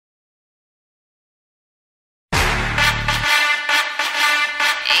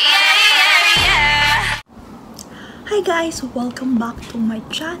Hi guys! Welcome back to my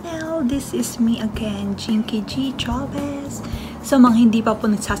channel. This is me again, JinkyG Chavez. Sa mga hindi pa po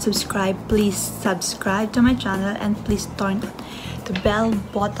nagsasubscribe, please subscribe to my channel and please turn on the bell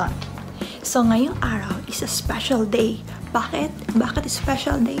button. So ngayong araw is a special day. Bakit? Bakit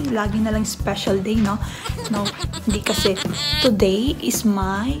special day? Lagi na lang special day, no? No, hindi kasi today is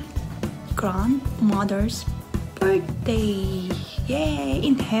my grandmother's birthday. Yay!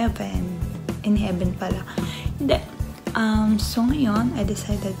 In heaven. In heaven pala. Hindi. So ngayon, I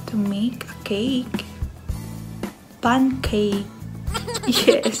decided to make a cake. Pancake.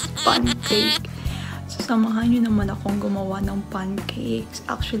 Yes, pancake. So, samahan nyo naman akong gumawa ng pancakes.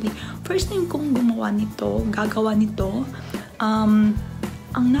 Actually, first time kong gagawa nito. Ang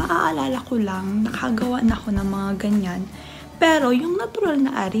naaalala ko lang, nakagawa na ako ng mga ganyan. Pero, yung natural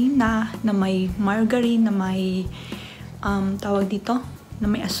na harina, na may margarine, na may, tawag dito, na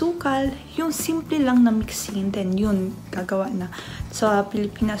may asukal, yung simple lang na mixing, then yun, gagawa na. Sa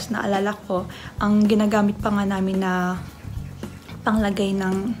Pilipinas, naalala ko, ang ginagamit pa nga namin na panglagay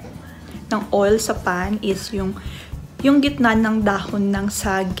ng oil sa pan is yung gitna ng dahon ng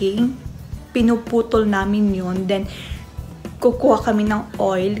saging, pinuputol namin yun, then kukuha kami ng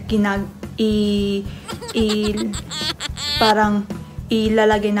oil, parang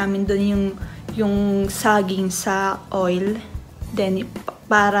ilalagay namin doon yung saging sa oil, then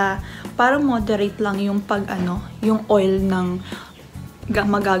para moderate lang yung yung oil ng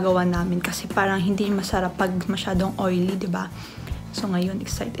magagawa namin kasi parang hindi masarap pag masyadong oily, 'di ba? So ngayon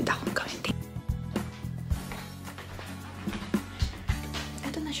excited akong gawin.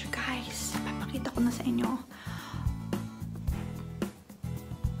 Ito na siya, guys. Papakita ko na sa inyo.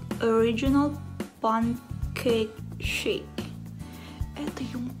 Original pancake shake. Ito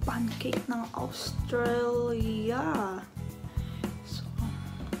yung pancake ng Australia.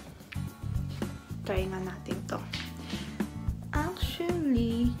 Try nga natin to.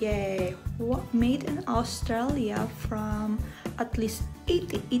 Actually, yeah, made in Australia from at least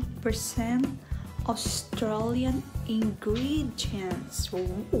 88% Australian ingredients.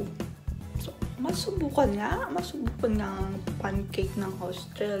 Ooh. So, masubukan nga ang pancake ng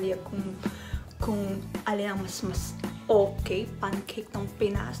Australia kung alin ang mas okay, pancake ng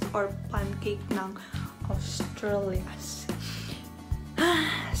Pinas or pancake ng Australia.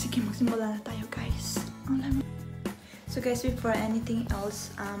 Sige, magsimula na tayo, guys. So guys, before anything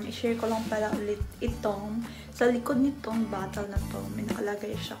else, i-share ko lang pala ulit itong, sa likod nitong bottle na to, may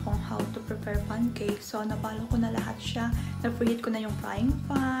nakalagay siya kung how to prepare pancake. So, napalo ko na lahat siya. Na-preheat ko na yung frying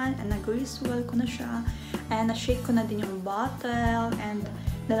pan, and na-grease well ko na siya. And na-shake ko na din yung bottle, and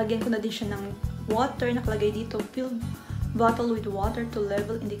nalagyan ko na din siya ng water. Nakalagay dito, fill bottle with water to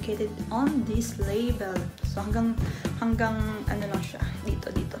level indicated on this label. So, hanggang ano lang siya. Dito.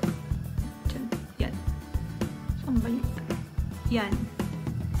 Diyan. Yan. Saan ba yun? Yan.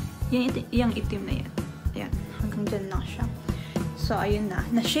 Yung itim na yan. Yan. Hanggang dyan lang siya. So, ayun na.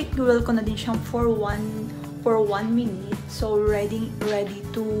 Na-shake well ko na din siyang for 1 minute. So, ready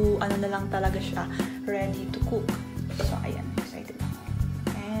to, ano na lang talaga siya. Ready to cook. So, ayan. Excited ako.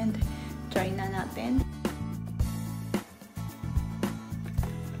 And, try na natin.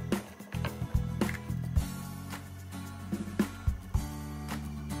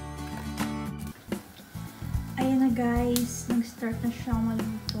 Ayan na, guys, nag-start na siya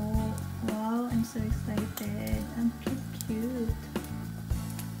maluto. Wow, I'm so excited. Ang cute.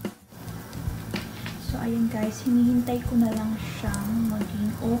 So, ayan, guys, hinihintay ko na lang siyang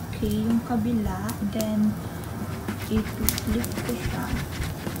maging okay yung kabila. Then, i-flip ko siya.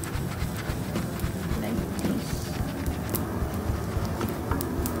 Like this.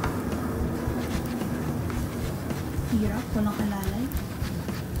 Hirap, walang alalay.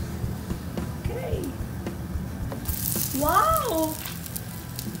 Okay. Wow!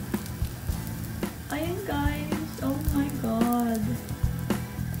 Ayan, guys. Oh my God.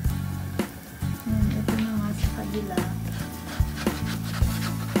 Ayan, ito na nga sa kabila.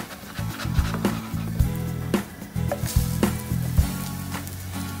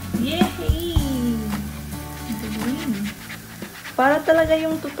 Yay! Galing. Para talaga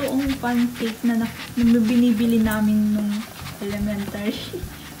yung totoong pancake na binibili namin nung elementary.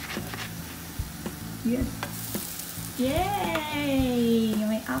 Yes. Yay!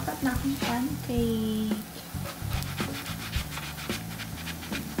 May 4 na akong pancake.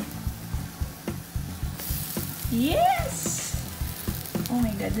 Yes! Oh my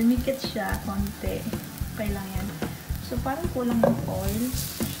God, dumikit siya konti. Okay lang yan. So, parang kulang ng oil.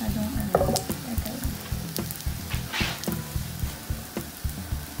 Masyadong teka lang.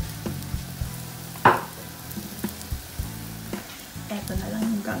 Eto na lang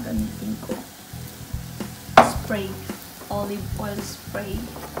yung gagamitin ko. spray. Olive oil spray.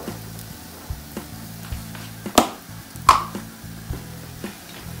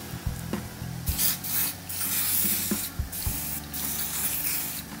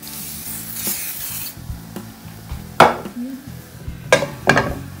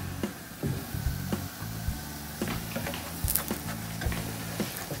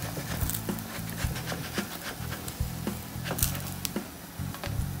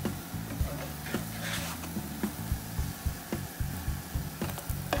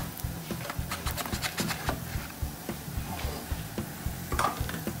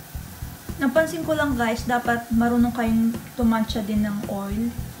 Napansin ko lang guys, dapat marunong kayong tumansya din ng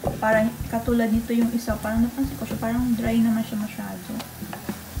oil. Parang katulad nito yung isa, parang napansin ko siya, parang dry naman siya masyado.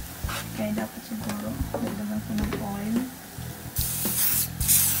 Kaya dapat siguro, dagdagan ko ng oil.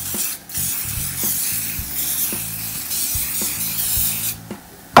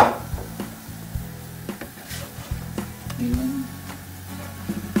 Yun.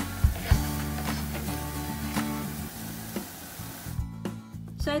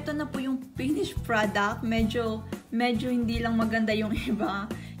 So, ito na po yung finished product. Medyo hindi lang maganda yung iba.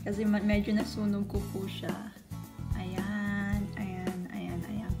 Kasi medyo nasunog ko po siya. Ayan.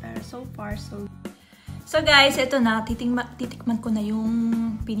 Pero so far, so... So guys, ito na. Titikman ko na yung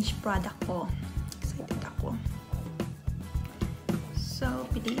finished product ko. Excited ako. So,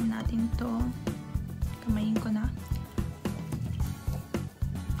 piliin natin to. Kamayin ko na.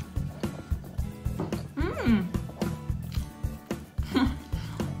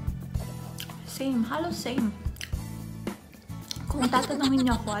 Same, halos same. Kung tatanungin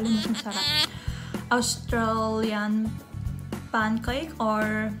niyo ako, alin mas masarap? Australian pancake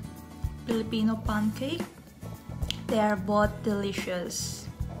or Filipino pancake? They are both delicious.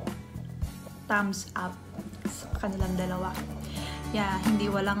 Thumbs up sa kanilang dalawa. Yeah, hindi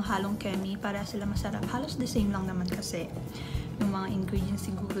walang halong chemi, para sila masarap. Halos the same lang naman kasi. Yung mga ingredients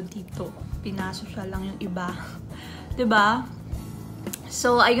siguro dito, pinasosya lang yung iba. 'Di ba?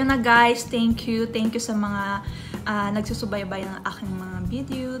 So, ayun na guys. Thank you sa mga nagsusubaybay ng aking mga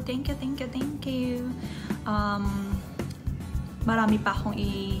video. Thank you. Marami pa akong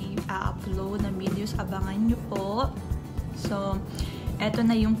i-upload na videos. Abangan nyo po. So, eto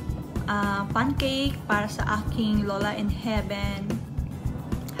na yung pancake para sa aking Lola in Heaven.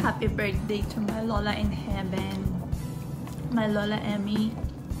 Happy birthday to my Lola in Heaven. My Lola Emmy.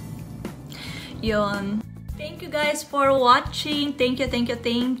 Yun. Thank you guys for watching. Thank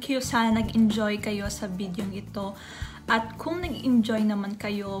you. Sana nag-enjoy kayo sa video ito. At kung nag-enjoy naman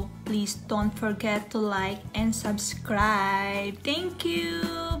kayo, please don't forget to like and subscribe. Thank you.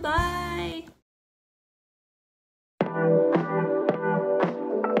 Bye!